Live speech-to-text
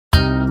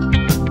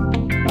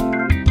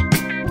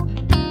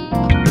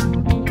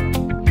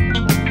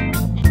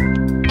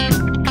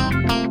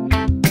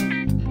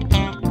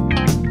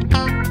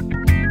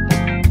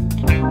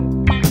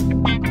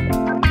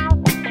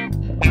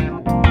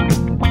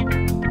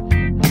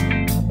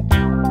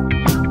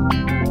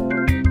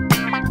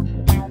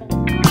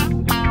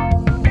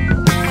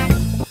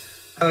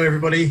Hello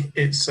everybody,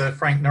 it's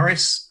Frank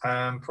Norris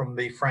from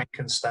the Frank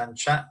and Stan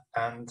chat,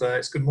 and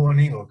it's good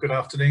morning or good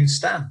afternoon,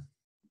 Stan.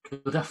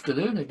 Good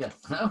afternoon again.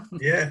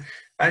 Yeah,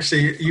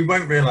 actually you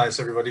won't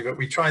realise, everybody, but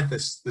we tried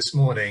this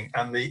morning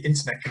and the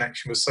internet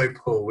connection was so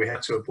poor we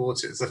had to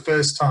abort it. It's the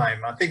first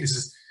time,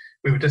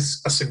 we were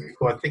discussing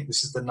before, I think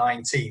this is the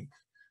 19th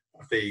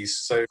of these,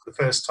 so the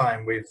first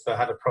time we've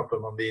had a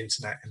problem on the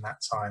internet in that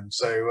time.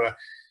 So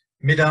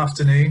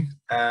mid-afternoon,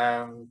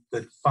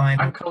 the final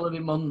Bank holiday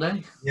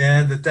Monday.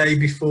 Yeah, the day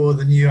before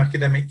the new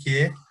academic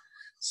year.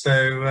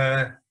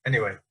 So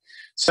anyway,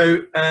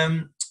 so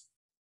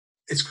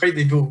it's great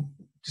that you've all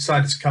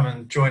decided to come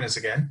and join us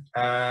again.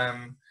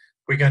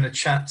 We're going to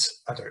chat,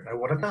 I don't know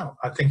what about.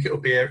 I think it'll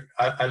be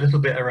a little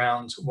bit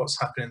around what's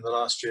happened in the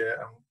last year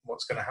and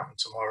what's going to happen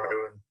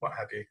tomorrow and what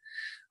have you.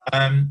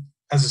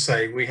 As I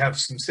say, we have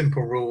some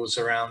simple rules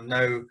around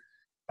no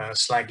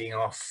slagging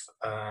off.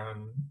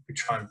 We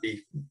try and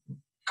be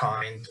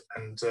kind,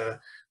 and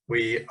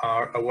we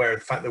are aware of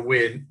the fact that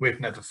we've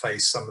never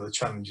faced some of the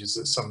challenges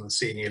that some of the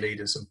senior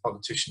leaders and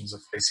politicians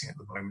are facing at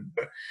the moment,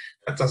 but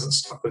that doesn't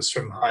stop us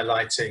from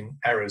highlighting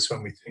errors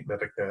when we think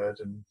they've occurred,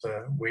 and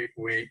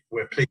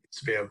we're pleased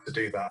to be able to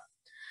do that.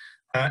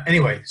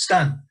 Anyway,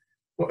 Stan,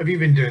 what have you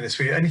been doing this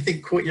week?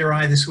 Anything caught your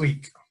eye this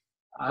week?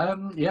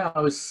 Yeah,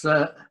 I was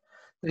the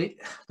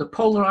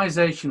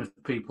polarisation of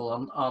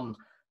people on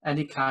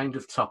any kind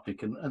of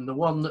topic, and the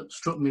one that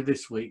struck me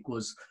this week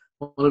was,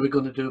 what are we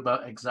going to do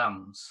about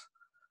exams?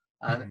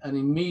 And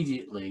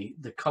immediately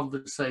the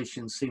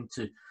conversation seemed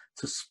to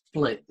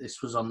split.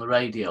 This was on the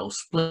radio,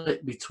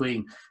 split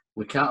between,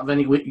 we can't have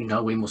any,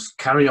 we must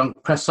carry on,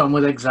 press on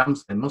with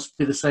exams, they must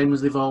be the same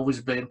as they've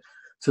always been,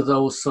 to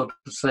those sort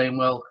of saying,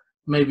 well,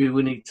 maybe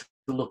we need to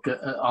look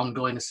at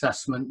ongoing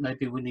assessment,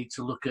 maybe we need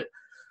to look at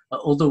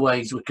other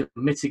ways we can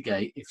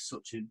mitigate if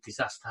such a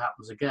disaster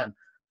happens again.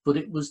 But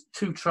it was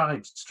two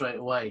tribes straight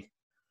away.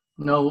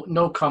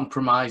 No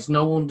compromise,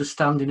 no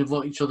understanding of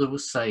what each other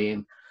was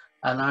saying.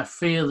 And I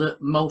fear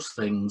that most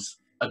things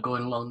are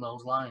going along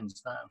those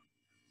lines now.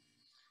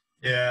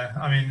 Yeah,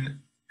 I mean,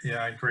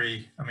 yeah, I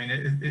agree. I mean,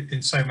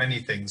 in so many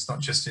things, not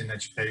just in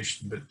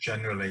education, but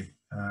generally,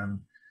 I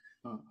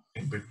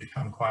think we've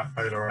become quite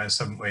polarised,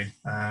 haven't we?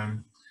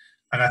 And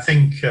I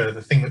think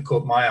the thing that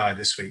caught my eye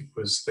this week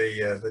was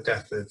the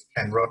death of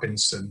Ken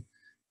Robinson,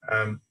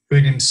 who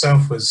in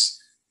himself was,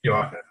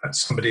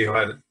 somebody who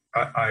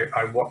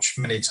I watched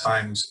many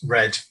times,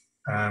 read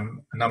a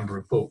number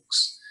of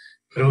books.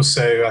 But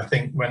also, I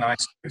think when I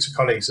spoke to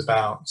colleagues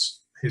about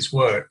his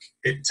work,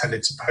 it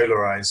tended to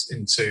polarise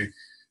into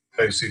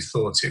those who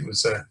thought it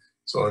was a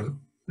sort of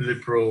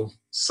liberal,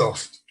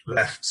 soft,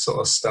 left sort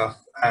of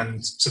stuff,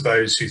 and to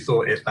those who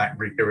thought it lacked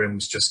rigour and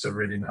was just a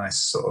really nice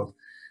sort of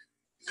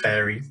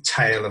fairy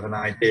tale of an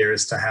idea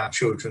as to how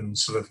children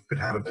sort of could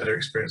have a better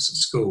experience at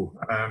school.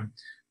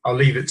 I'll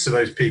leave it to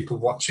those people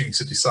watching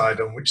to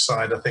decide on which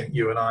side I think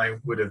you and I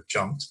would have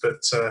jumped.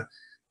 But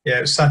yeah,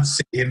 it was sad to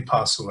see him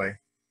pass away.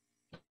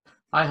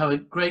 I have a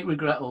great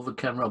regret over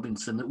Ken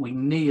Robinson that we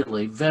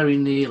very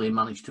nearly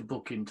managed to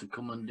book him to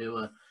come and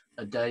do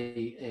a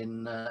day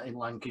in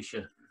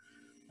Lancashire.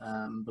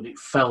 But it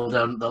fell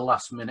down at the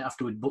last minute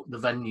after we'd booked the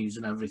venues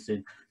and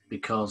everything,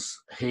 because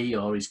he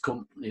or his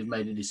company had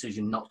made a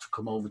decision not to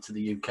come over to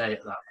the UK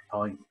at that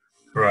point.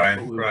 Right,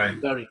 but we were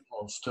very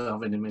close to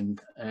having him in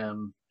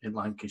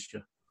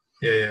Lancashire.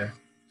 Yeah.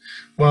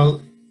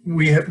 Well,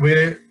 we're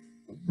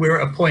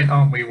at a point,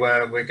 aren't we,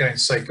 where we're going to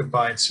say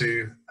goodbye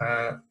to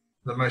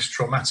the most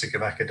traumatic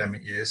of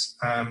academic years,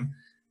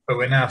 but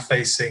we're now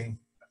facing,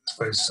 I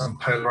suppose, some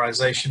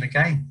polarisation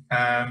again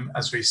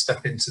as we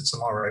step into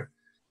tomorrow.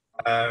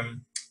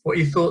 What are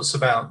your thoughts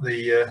about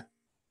the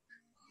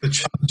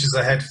challenges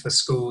ahead for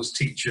schools,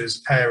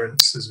 teachers,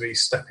 parents as we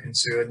step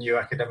into a new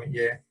academic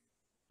year?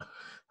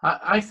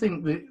 I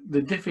think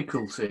the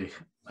difficulty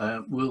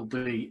will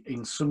be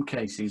in some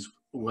cases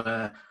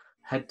where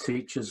head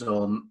teachers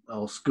or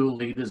school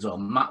leaders or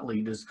MAT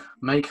leaders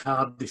make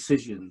hard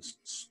decisions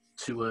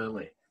too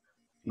early.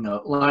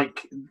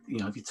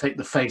 If you take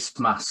the face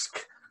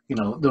mask,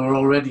 there were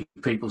already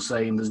people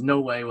saying there's no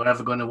way we're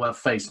ever going to wear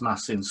face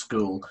masks in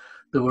school.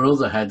 There were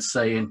other heads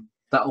saying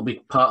that'll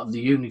be part of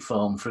the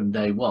uniform from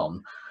day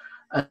one.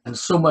 And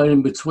somewhere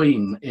in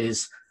between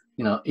is,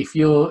 if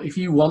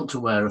you want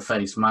to wear a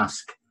face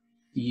mask,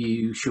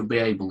 you should be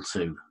able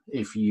to.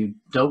 If you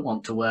don't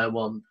want to wear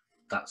one,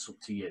 that's up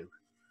to you.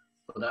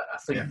 But I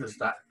think there's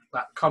that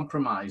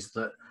compromise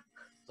that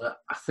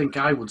I think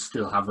I would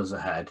still have as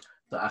a head,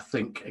 that I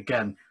think,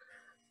 again,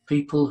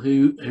 people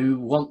who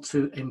want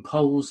to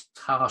impose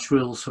harsh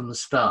rules from the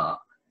start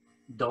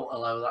don't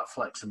allow that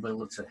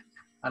flexibility.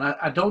 And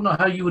I don't know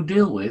how you would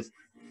deal with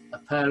a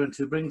parent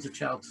who brings a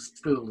child to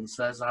school and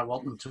says, I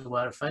want them to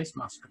wear a face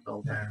mask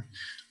all day.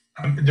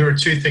 Yeah. There are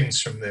two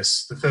things from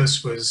this. The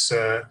first was,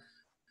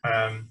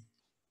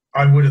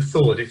 I would have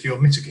thought if you're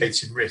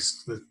mitigating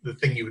risk, the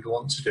thing you would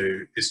want to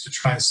do is to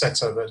try and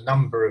set up a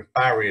number of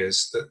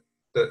barriers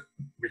that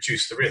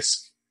reduce the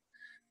risk.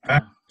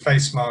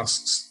 Face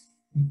masks,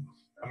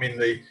 I mean,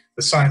 the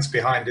science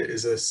behind it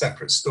is a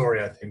separate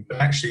story, I think, but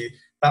actually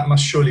that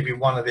must surely be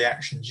one of the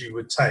actions you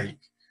would take.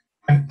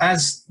 And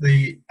as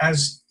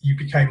you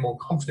became more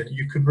confident,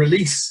 you could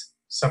release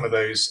some of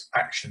those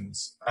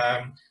actions.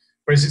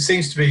 Whereas it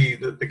seems to be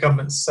that the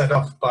government set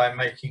off by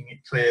making it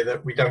clear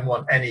that we don't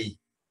want any,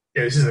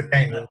 this is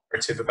again the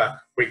narrative about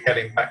we're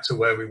getting back to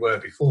where we were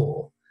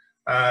before.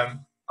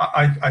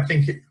 I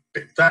think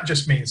that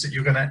just means that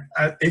you're going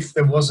to, if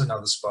there was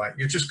another spike,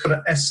 you're just going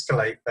to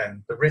escalate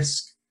then the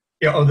risk,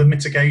 or the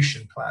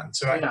mitigation plan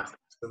to act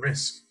the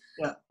risk.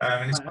 Yeah.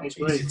 And it's much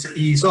easier to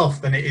ease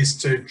off than it is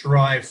to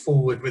drive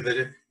forward with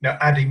it,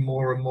 adding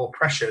more and more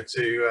pressure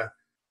to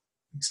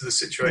the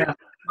situation. Yeah.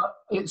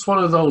 It's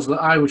one of those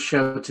that I was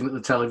shouting at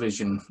the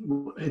television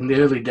in the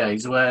early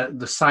days, where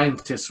the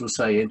scientists were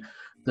saying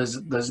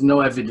there's no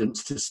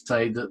evidence to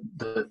say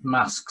that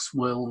masks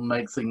will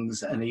make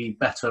things any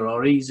better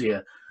or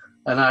easier.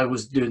 And I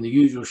was doing the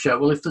usual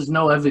shout, well, if there's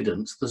no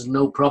evidence, there's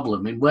no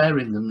problem in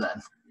wearing them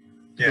then.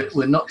 Yes.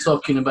 We're not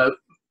talking about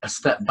a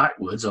step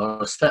backwards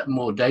or a step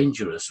more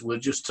dangerous. We're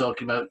just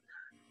talking about,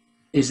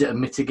 is it a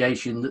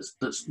mitigation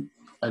that's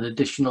an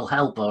additional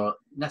help or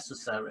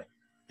necessary?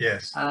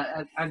 Yes.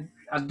 I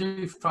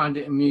do find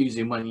it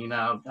amusing when,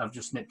 I've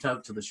just nipped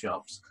out to the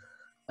shops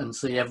and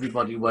see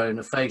everybody wearing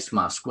a face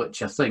mask,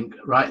 which I think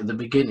right at the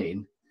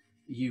beginning,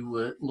 you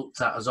were looked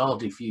at as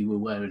odd if you were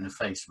wearing a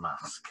face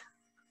mask.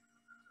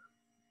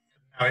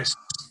 Now it's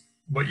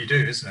what you do,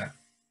 isn't it?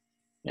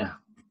 Yeah.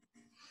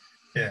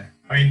 Yeah.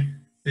 I mean,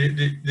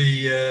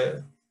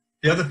 the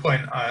other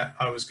point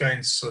I was going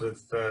to sort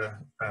of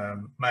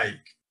make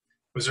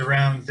was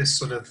around this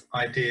sort of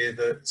idea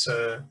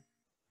that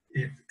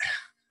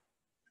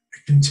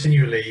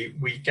continually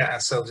we get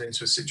ourselves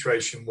into a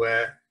situation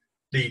where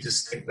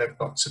leaders think they've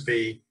got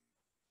to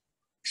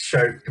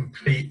show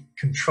complete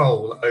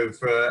control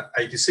over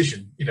a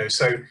decision.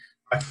 So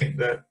I think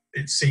that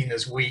it's seen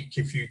as weak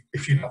if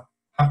you're not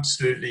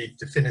absolutely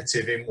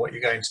definitive in what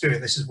you're going to do,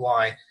 and this is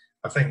why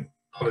I think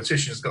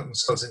politicians got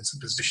themselves into the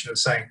position of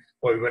saying,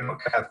 well, we're not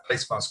going to have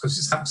face masks, because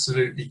it's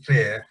absolutely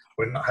clear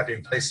we're not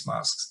having face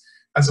masks,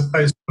 as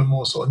opposed to a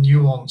more sort of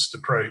nuanced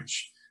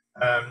approach.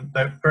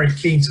 They're very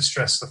keen to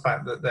stress the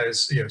fact that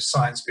there's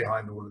science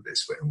behind all of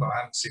this. Well, I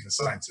haven't seen the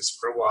scientists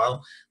for a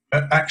while,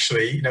 but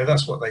actually,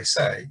 that's what they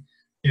say.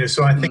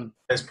 So I think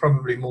there's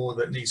probably more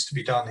that needs to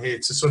be done here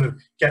to sort of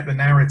get the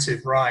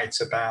narrative right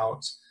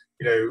about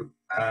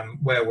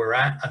where we're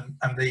at,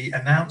 and the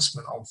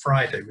announcement on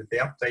Friday with the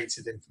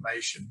updated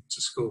information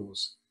to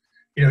schools.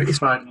 It's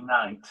Friday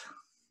night.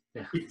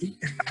 Yeah.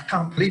 I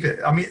can't believe it.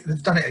 I mean,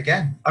 they've done it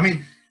again. I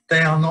mean,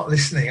 they are not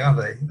listening, are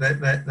they?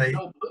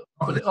 No,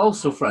 but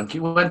also, Frank, it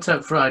went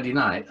out Friday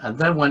night and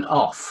then went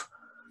off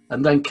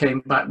and then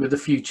came back with a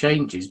few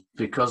changes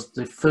because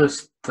the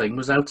first thing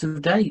was out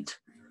of date.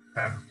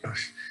 Oh,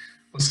 gosh.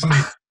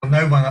 Well,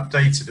 no one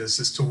updated us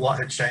as to what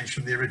had changed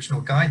from the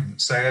original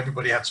guidance. So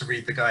everybody had to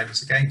read the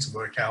guidance again to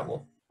work out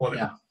what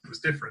it was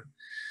different.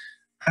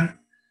 And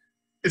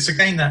it's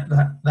again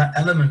that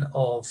element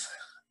of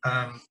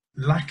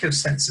lack of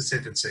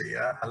sensitivity,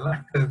 a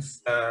lack of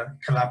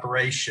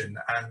collaboration,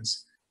 and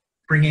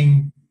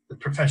bringing the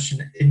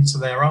profession into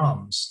their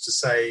arms to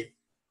say,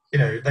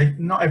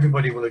 not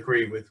everybody will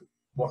agree with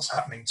what's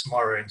happening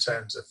tomorrow in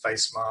terms of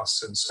face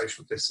masks and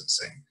social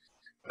distancing.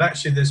 But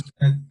actually, there's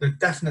a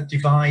definite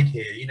divide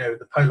here,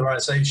 the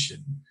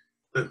polarization,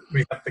 that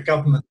we have the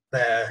government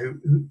there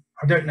who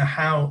I don't know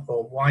how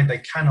or why they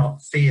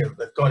cannot feel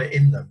they've got it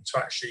in them to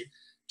actually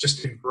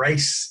just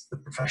embrace the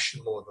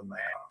profession more than they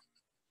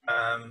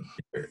are.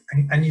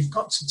 And you've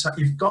got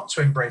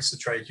to embrace the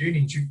trade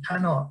unions. You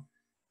cannot,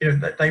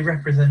 they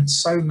represent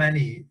so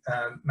many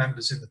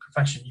members in the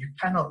profession. You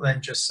cannot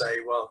then just say,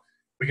 well,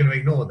 we're going to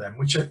ignore them,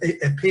 which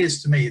it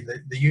appears to me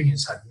that the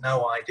unions had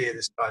no idea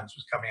this guidance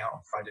was coming out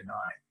on Friday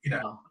night.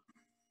 No.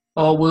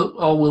 Or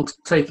we'll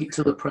take it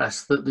to the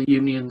press that the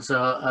unions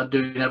are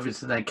doing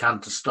everything they can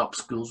to stop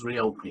schools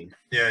reopening.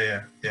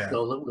 Yeah.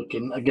 So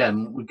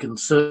that we can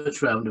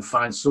search around and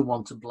find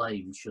someone to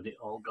blame should it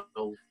all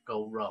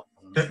go wrong.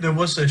 There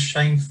was a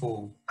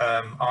shameful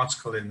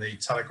article in the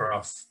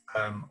Telegraph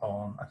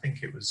on, I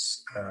think it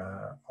was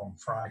on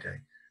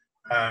Friday,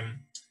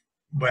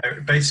 where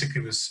it basically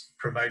was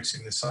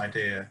promoting this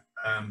idea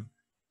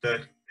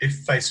that if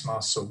face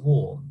masks are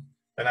worn,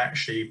 then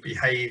actually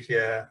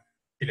behaviour,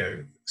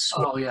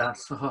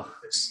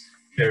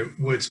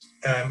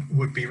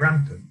 would be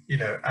rampant,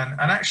 and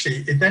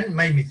actually it then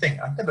made me think,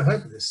 I've never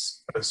heard of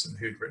this person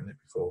who'd written it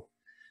before.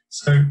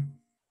 So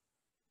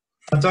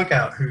I dug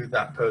out who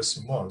that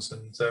person was,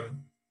 and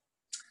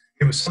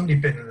it was somebody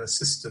been an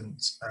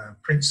assistant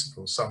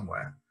principal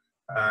somewhere,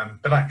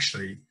 but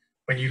actually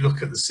when you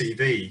look at the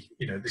CV,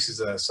 this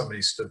is somebody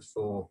who stood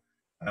for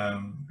a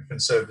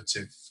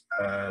Conservative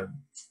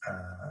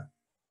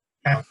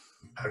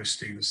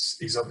post.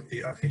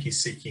 I think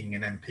he's seeking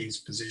an MP's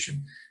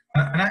position,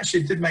 and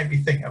actually it did make me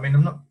think. I mean,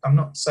 I'm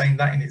not saying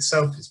that in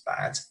itself is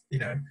bad.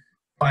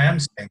 What I am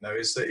saying though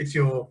is that if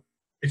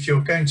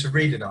you're going to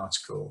read an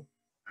article,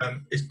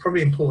 it's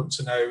probably important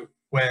to know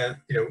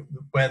where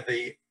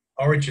the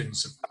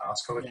origins of that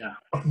article, Yeah.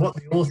 what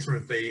the author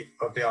of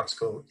the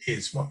article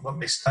is, what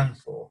they stand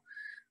for,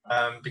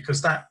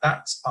 because that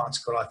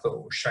article I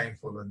thought was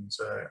shameful and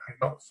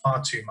got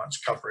far too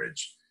much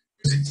coverage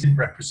because it didn't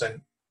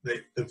represent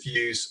the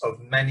views of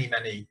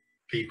many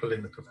people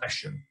in the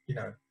profession.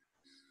 No.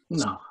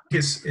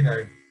 It's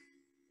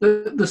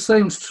The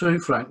same's true,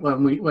 Frank,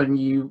 when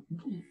you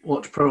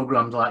watch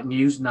programs like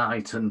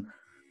Newsnight and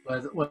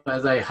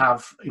where they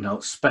have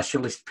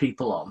specialist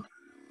people on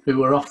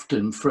who are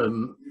often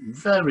from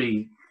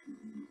very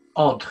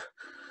odd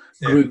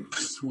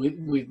groups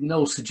with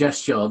no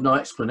suggestion or no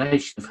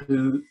explanation of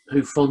who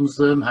funds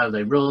them, how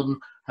they run,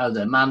 how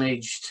they're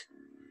managed,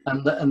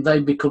 and they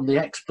become the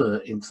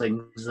expert in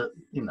things that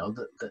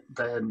that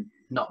they're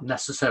not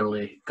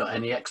necessarily got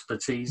any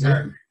expertise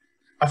in.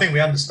 I think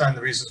we understand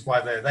the reasons why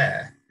they're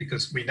there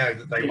because we know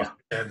that they Yeah.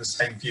 share the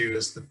same view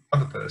as the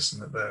other person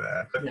that they're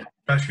there, but Yeah.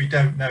 actually we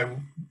don't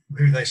know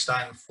who they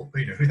stand for,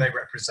 who they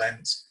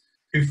represent,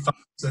 who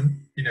funds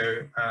them,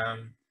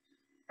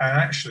 and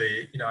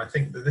actually, I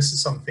think that this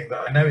is something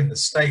that I know in the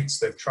States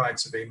they've tried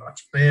to be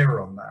much clearer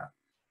on that,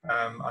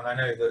 and I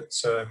know that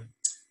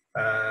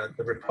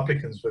the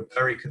Republicans were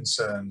very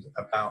concerned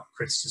about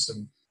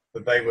criticism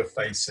that they were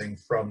facing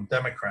from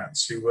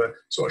Democrats who were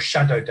sort of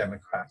shadow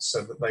Democrats,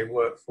 so that they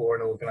worked for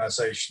an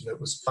organization that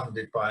was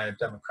funded by a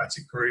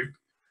Democratic group.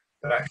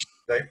 But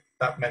actually,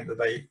 that meant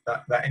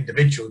that that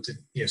individual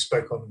did,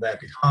 spoke on their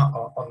behalf,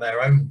 on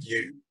their own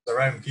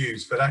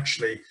views. But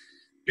actually,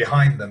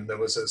 behind them there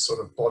was a sort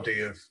of body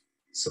of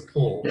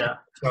support. Yeah.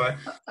 So I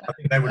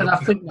think they would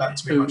looking at that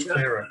to be much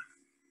clearer.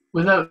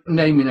 Without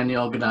naming any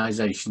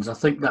organisations, I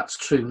think that's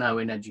true now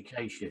in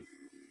education.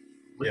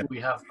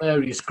 We have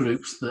various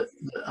groups that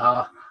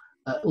are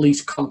at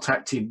least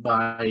contacted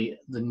by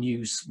the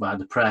news, by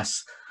the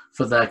press,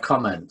 for their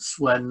comments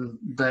when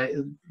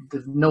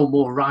they've no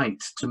more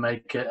right to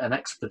make an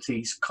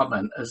expertise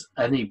comment as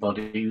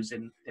anybody who's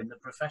in the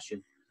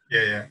profession.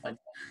 Yeah. And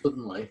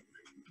suddenly,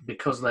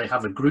 because they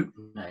have a group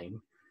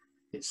name,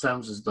 it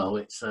sounds as though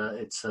it's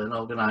an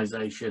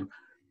organisation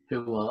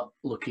who are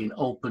looking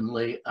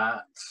openly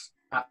at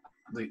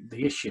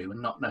the issue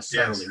and not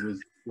necessarily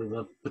with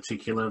a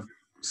particular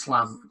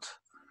slant.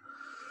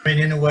 I mean,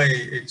 in a way,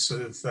 it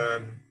sort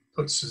of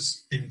puts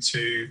us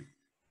into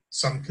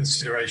some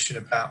consideration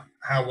about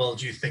how well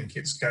do you think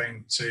it's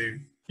going to,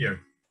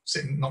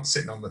 not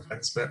sitting on the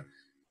fence, but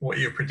what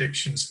are your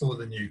predictions for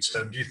the new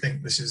term? Do you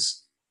think this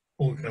is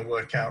all going to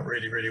work out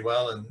really, really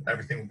well and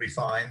everything will be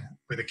fine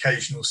with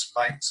occasional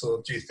spikes,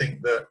 or do you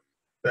think that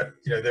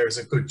there is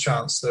a good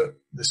chance that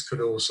this could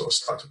all sort of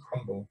start to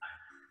crumble?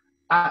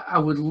 I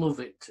would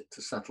love it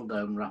to settle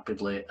down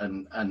rapidly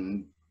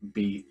and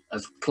be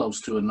as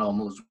close to a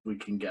normal as we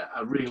can get.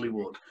 I really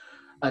would.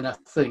 And I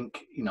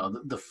think,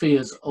 the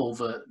fears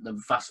over the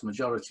vast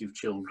majority of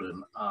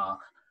children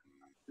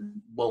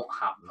won't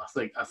happen.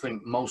 I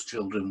think most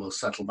children will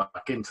settle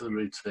back into the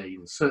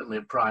routine, certainly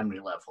at primary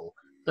level.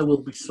 There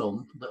will be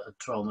some that are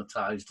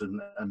traumatised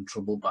and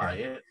troubled by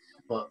it,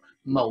 but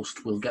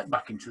most will get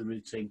back into the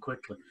routine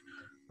quickly.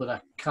 But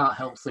I can't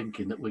help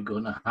thinking that we're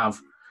going to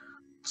have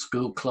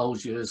school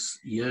closures,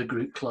 year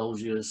group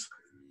closures,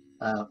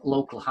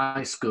 local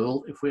high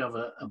school. If we have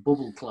a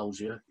bubble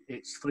closure,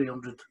 it's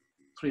 300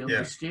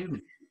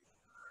 students.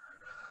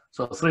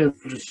 So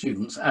 300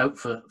 students out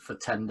for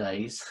 10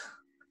 days.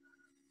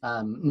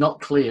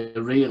 Not clear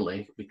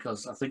really,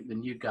 because I think the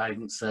new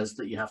guidance says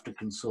that you have to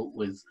consult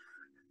with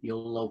your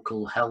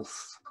local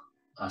health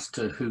as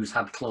to who's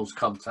had close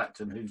contact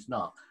and who's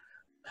not.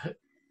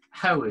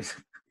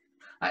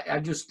 I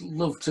just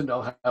love to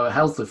know how a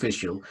health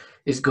official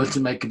is going to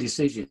make a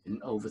decision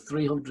over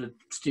 300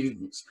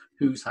 students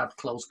who's had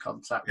close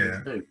contact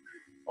with who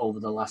over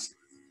the last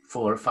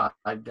 4 or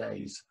 5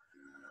 days.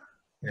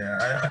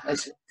 Yeah,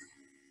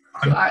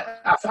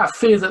 I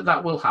fear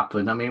that will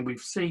happen. I mean,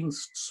 we've seen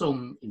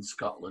some in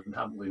Scotland,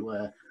 haven't we,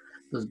 where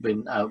there's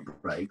been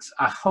outbreaks.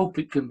 I hope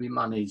it can be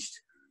managed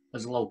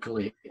as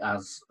locally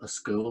as a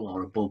school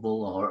or a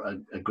bubble or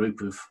a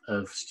group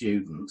of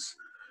students.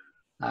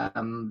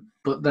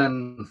 But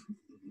then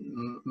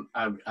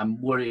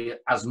I'm worried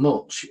as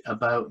much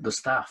about the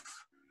staff,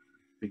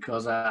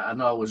 because I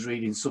know I was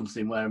reading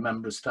something where a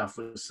member of staff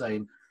was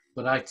saying,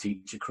 but I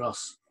teach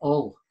across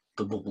all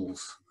the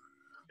bubbles.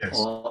 Yes.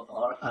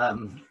 Or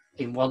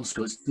in one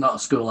school, it's not a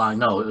school I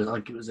know,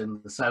 it was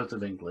in the south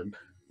of England,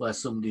 where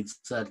somebody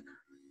said,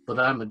 but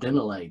I'm a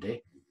dinner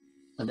lady,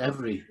 and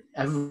every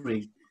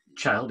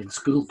child in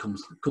school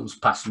comes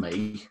past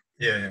me.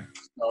 Yeah.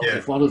 So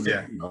if one of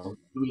them,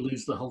 we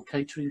lose the whole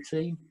catering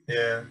team.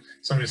 Yeah.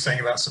 Somebody was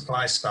saying about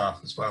supply staff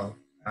as well.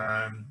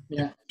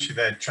 Actually,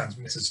 they're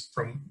transmitters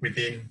from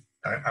within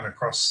and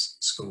across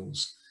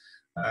schools.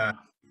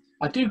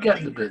 I do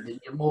get the bit that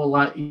you're more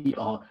likely,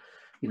 or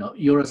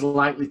you're as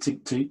likely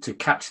to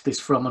catch this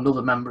from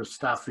another member of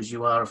staff as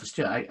you are of a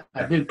student.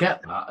 I do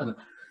get that,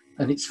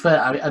 and it's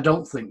fair. I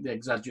don't think the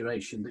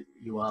exaggeration that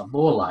you are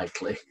more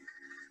likely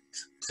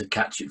to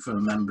catch it from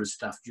a member of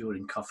staff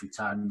during coffee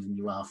time than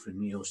you are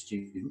from your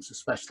students,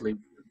 especially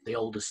the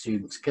older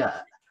students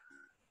get.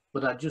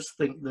 but I just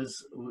think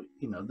there's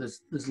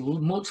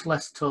much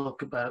less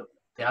talk about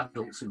the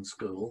adults in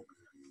school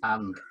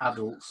and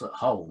adults at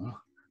home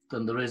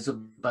than there is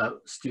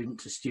about student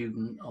to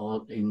student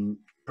or in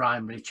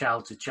primary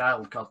child to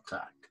child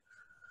contact.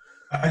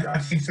 I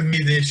think for me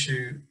the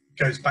issue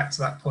goes back to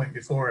that point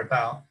before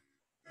about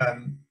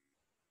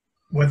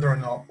whether or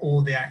not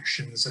all the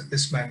actions at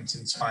this moment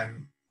in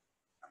time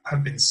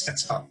have been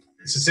set up.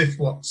 It's as if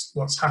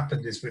what's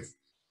happened is with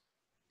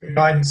the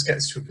guidance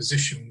gets to a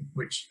position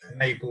which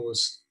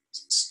enables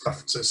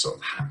stuff to sort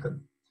of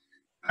happen,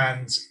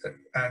 and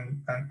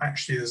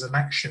actually there's an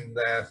action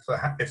there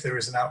for if there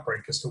is an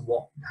outbreak as to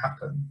what can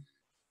happen.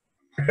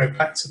 I go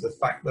back to the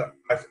fact that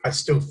I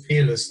still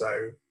feel as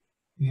though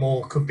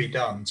more could be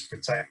done to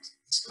protect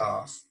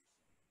staff,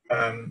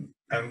 and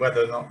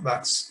whether or not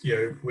that's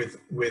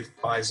with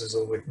visors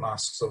or with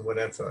masks or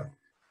whatever.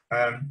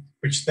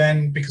 Which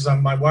then, because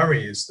my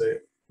worry is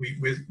that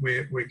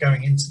we're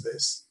going into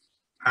this,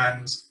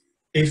 and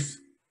if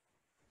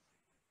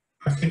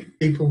I think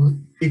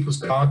people's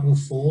guard will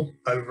fall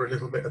over a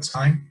little bit of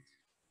time,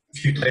 a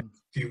few days,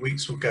 a few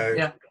weeks will go,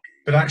 yeah.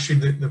 But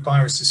actually the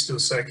virus is still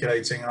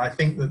circulating, and I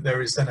think that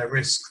there is then a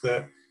risk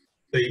that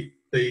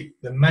the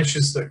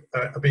measures that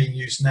are being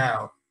used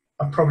now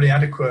are probably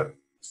adequate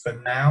for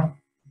now,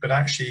 but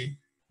actually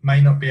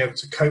may not be able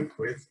to cope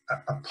with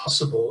a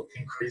possible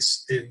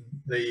increase in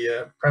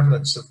the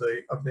prevalence of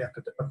the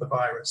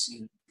virus,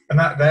 and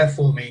that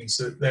therefore means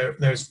that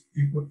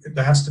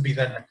there has to be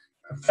then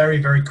a very,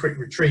 very quick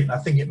retreat. And I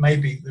think it may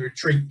be the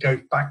retreat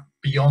goes back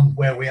beyond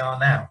where we are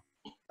now,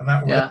 and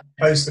that will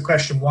pose the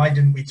question: why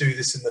didn't we do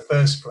this in the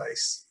first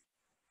place?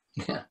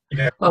 Yeah.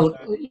 Well,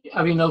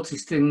 have you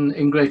noticed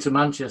in Greater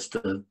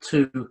Manchester,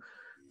 two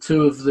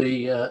of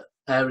the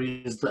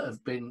areas that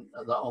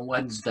on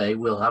Wednesday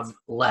will have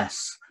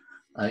less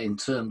in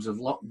terms of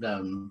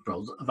lockdown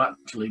have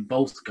actually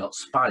both got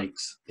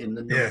spikes in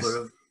the number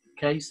of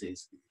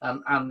cases,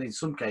 and in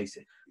some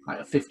cases like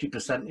a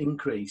 50%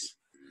 increase.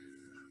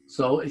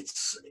 So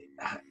it's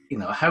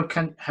how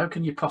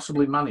can you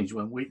possibly manage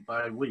when week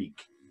by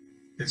week?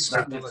 It's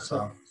so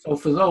volatile. So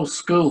for those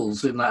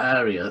schools in that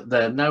area,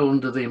 they're now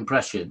under the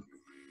impression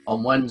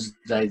on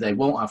Wednesday they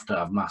won't have to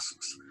have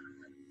masks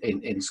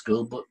in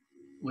school, but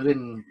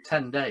within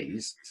 10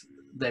 days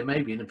they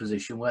may be in a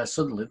position where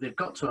suddenly they've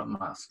got to have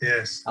masks.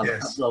 Yes. Are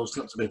those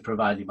got to be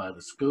provided by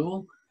the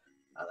school?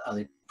 Are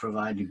they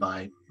provided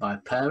by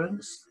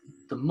parents?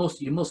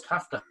 You must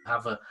have to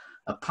have a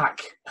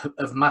pack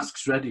of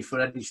masks ready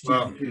for any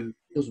student who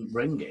doesn't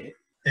bring it.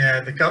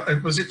 Yeah,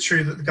 was it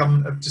true that the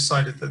government have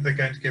decided that they're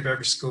going to give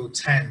every school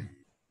 10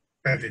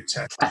 COVID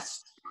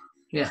tests?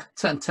 Yeah,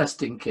 10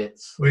 testing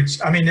kits. Which,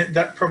 I mean,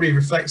 that probably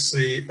reflects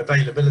the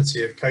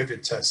availability of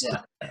COVID tests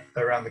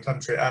around the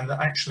country. And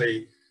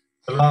actually,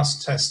 the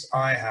last test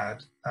I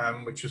had,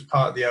 which was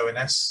part of the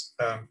ONS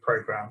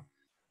programme,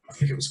 I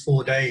think it was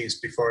 4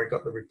 days before I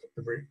got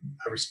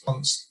a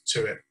response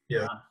to it.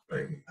 Yeah.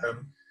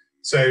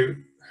 So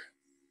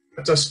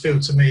it does feel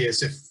to me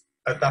as if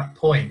at that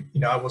point,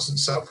 I wasn't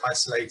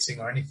self-isolating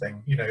or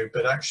anything,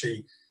 but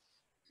actually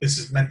this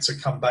is meant to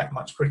come back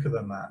much quicker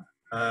than that.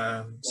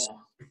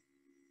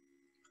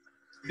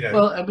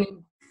 Well, I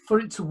mean, for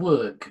it to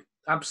work,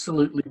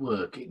 absolutely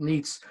work, it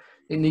needs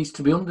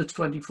to be under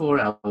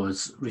 24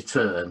 hours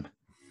return,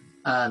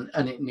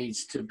 and it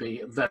needs to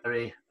be a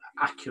very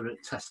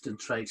accurate test and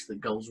trace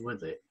that goes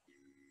with it.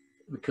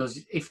 Because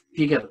if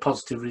you get a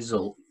positive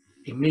result,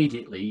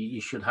 immediately you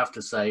should have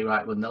to say,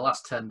 right, well, in the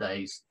last 10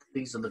 days,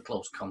 these are the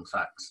close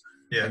contacts.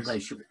 Yes. And they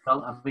should,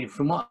 I mean,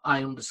 from what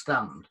I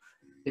understand,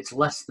 it's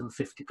less than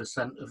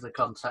 50% of the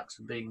contacts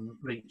are being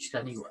reached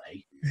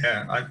anyway.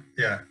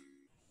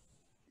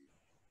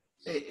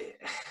 It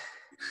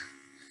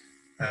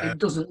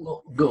doesn't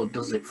look good,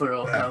 does it, for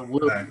a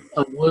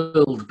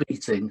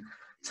world-beating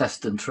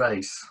test and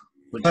trace?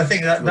 I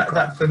think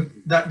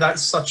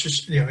that's such a,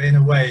 in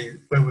a way,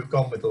 where we've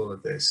gone with all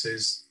of this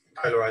is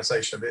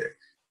polarisation of it.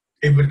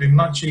 It would be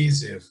much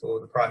easier for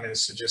the Prime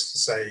Minister just to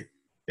say,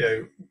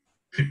 to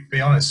be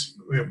honest,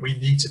 we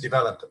need to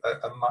develop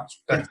a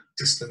much better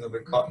system than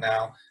we've got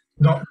now.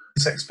 Not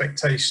this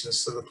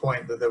expectations to the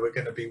point that they were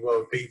going to be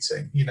world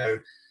beating,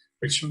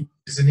 which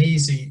is an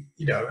easy,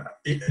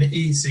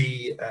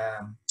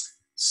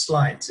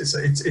 slight.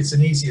 It's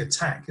an easy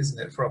attack, isn't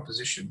it, for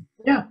opposition?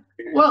 Yeah.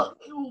 Well,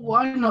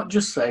 why not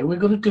just say we're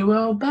going to do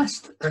our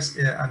best? I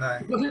know.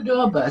 We're going to do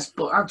our best,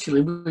 but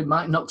actually we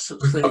might not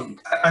succeed.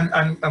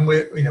 And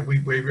we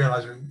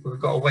realise we've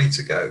got a way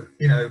to go.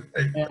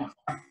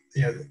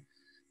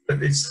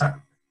 But it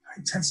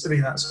tends to be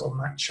that sort of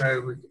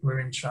macho. We're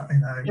in charge.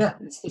 Yeah,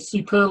 it's the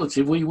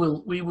superlative. We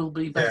will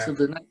be better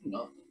than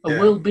a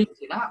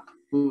world-beating app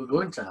we were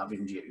going to have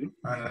in June.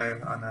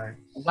 I know.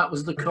 And that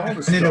was the call.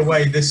 And in a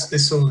way,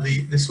 this will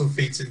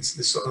feed into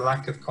this sort of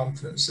lack of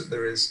confidence that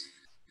there is.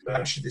 But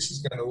actually, this is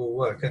going to all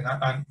work. And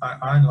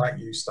I'm like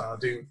you, Stan. I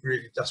do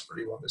really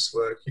desperately want this to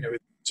work.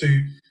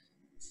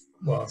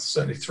 With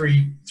certainly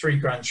three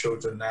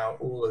grandchildren now,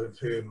 all of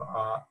whom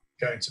are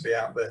going to be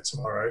out there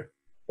tomorrow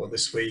or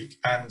this week,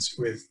 and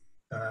with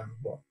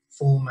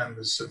 4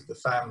 members of the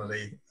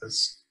family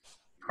as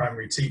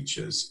primary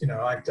teachers, you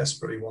know, I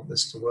desperately want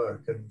this to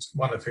work, and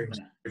one of whom's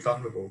very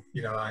vulnerable,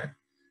 you know,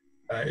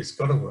 it's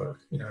got to work,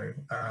 you know,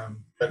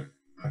 but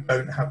I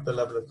don't have the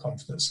level of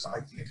confidence that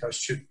I think I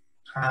should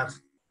have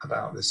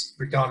about this,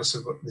 regardless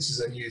of what this is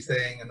a new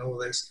thing and all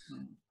this.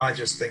 I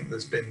just think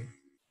there's been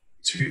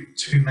too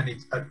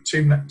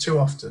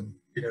often,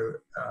 you know,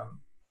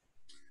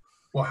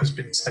 what has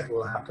been said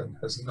will happen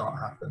has not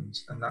happened,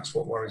 and that's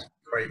what worries me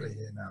greatly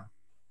here now.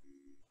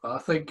 I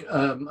think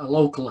a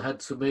local head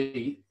to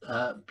me,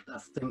 I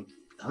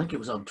think it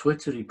was on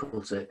Twitter, he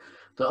put it,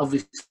 that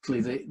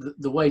obviously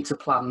the way to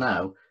plan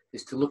now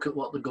is to look at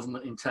what the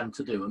government intend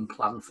to do and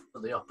plan for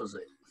the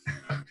opposite.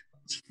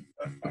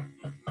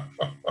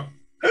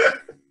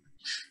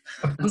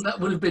 And that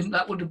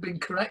would have been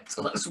correct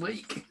last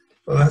week.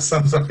 Well, that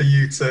sums up a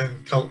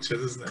U-turn culture,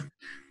 doesn't it?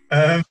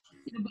 Anyway.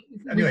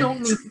 We don't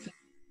need to,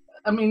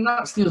 I mean,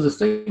 that's the other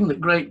thing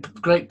that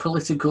great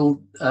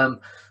political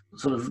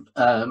sort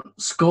of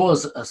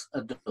scores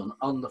are done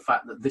on the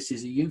fact that this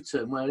is a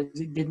U-turn, whereas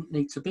it didn't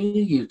need to be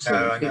a U-turn.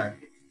 No, I know.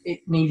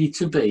 It needed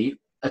to be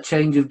a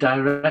change of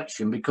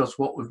direction, because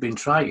what we've been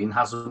trying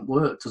hasn't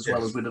worked as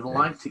well as we'd have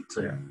liked it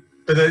to. Yeah.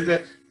 But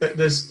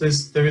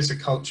there is a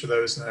culture,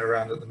 though, isn't there,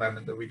 around at the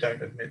moment, that we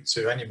don't admit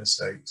to any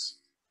mistakes.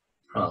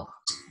 Well,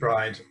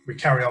 we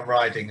carry on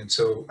riding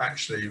until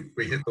actually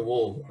we hit the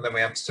wall, and then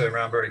we have to turn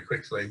around very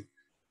quickly.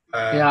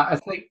 Yeah,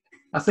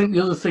 I think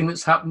the other thing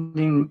that's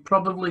happening,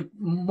 probably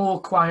more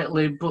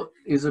quietly, but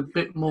is a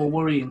bit more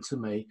worrying to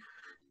me,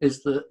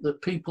 is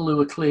that people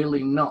who are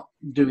clearly not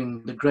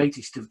doing the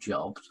greatest of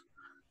jobs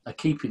are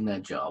keeping their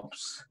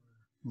jobs,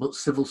 but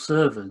civil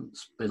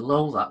servants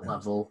below that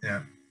level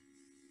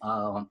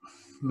are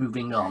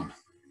moving on.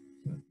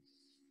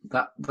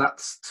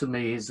 That's to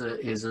me is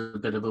a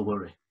bit of a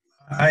worry.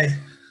 I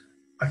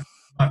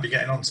might be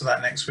getting onto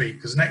that next week,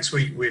 because next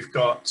week we've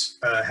got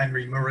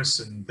Henry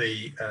Morrison,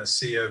 the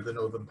CEO of the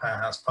Northern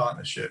Powerhouse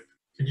Partnership.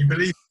 Can you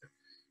believe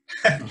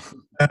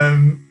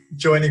it?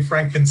 Joining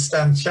Frank and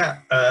Stan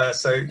chat.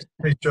 So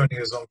he's joining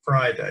us on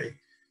Friday.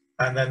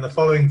 And then the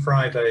following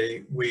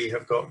Friday, we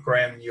have got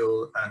Graham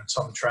Newell and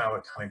Tom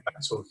Trower coming back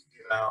talking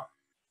about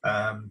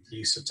the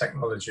use of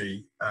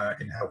technology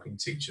in helping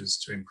teachers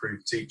to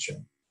improve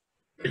teaching.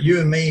 But you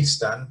and me,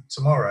 Stan,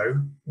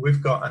 tomorrow,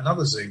 we've got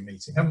another Zoom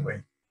meeting, haven't we?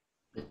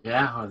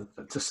 Yeah,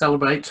 to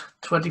celebrate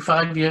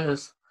 25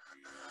 years.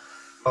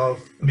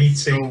 Of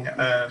meeting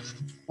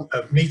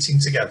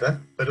together,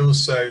 but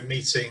also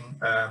meeting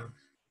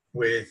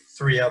with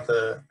 3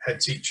 other head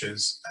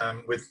teachers,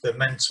 with the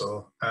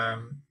mentor,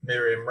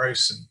 Miriam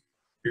Rosen,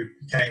 who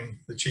became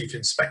the chief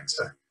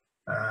inspector.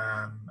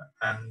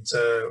 And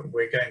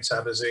we're going to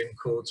have a Zoom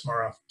call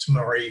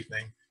tomorrow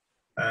evening,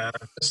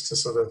 just to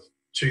sort of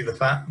chew the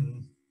fat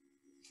and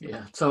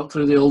talk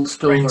through the old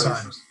stories. Great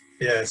times.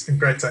 Yeah, it's been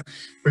great time.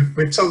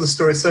 We've told the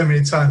story so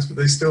many times, but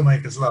they still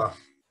make us laugh.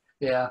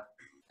 Yeah,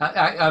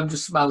 I'm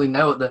just smiling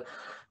now at the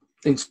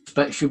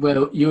inspection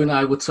where you and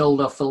I were told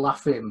off for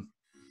laughing.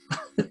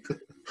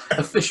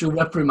 Official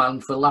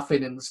reprimand for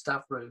laughing in the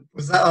staff room.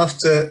 Was that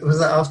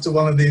after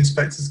one of the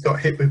inspectors got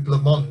hit with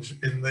blancmange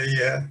in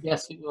the?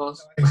 Yes, it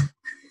was.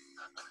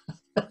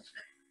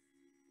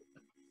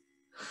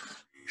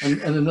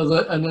 and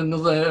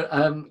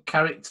another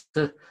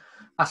character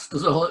asked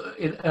us all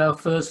in our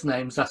first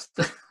names. Asked,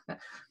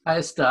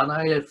 "Hi Stan,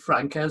 hi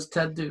Frank, how's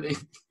Ted doing?"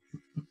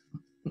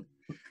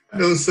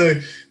 And also,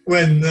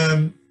 when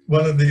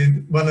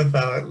one of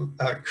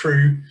our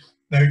crew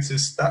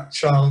noticed that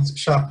child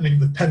sharpening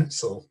the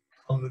pencil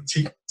on the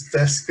teacher's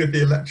desk with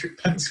the electric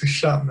pencil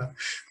sharpener,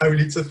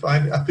 only to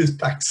find it up his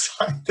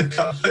backside. The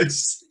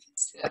colours.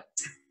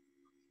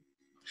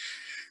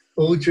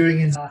 All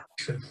during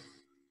inspection.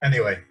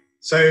 Anyway,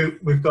 so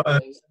we've got to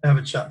have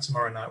a chat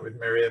tomorrow night with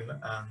Miriam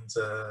and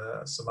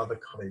some other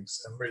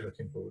colleagues. I'm really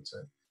looking forward to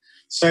it.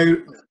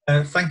 So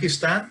thank you,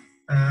 Stan.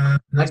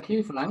 Thank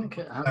you, Frank.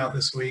 Out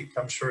this week,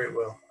 I'm sure it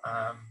will.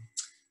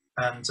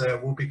 And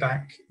we'll be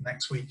back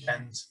next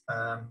weekend,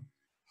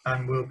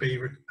 and we'll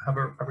have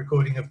a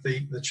recording of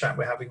the chat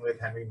we're having with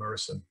Henry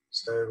Morrison.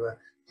 So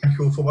thank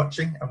you all for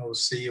watching, and we'll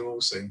see you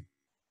all soon.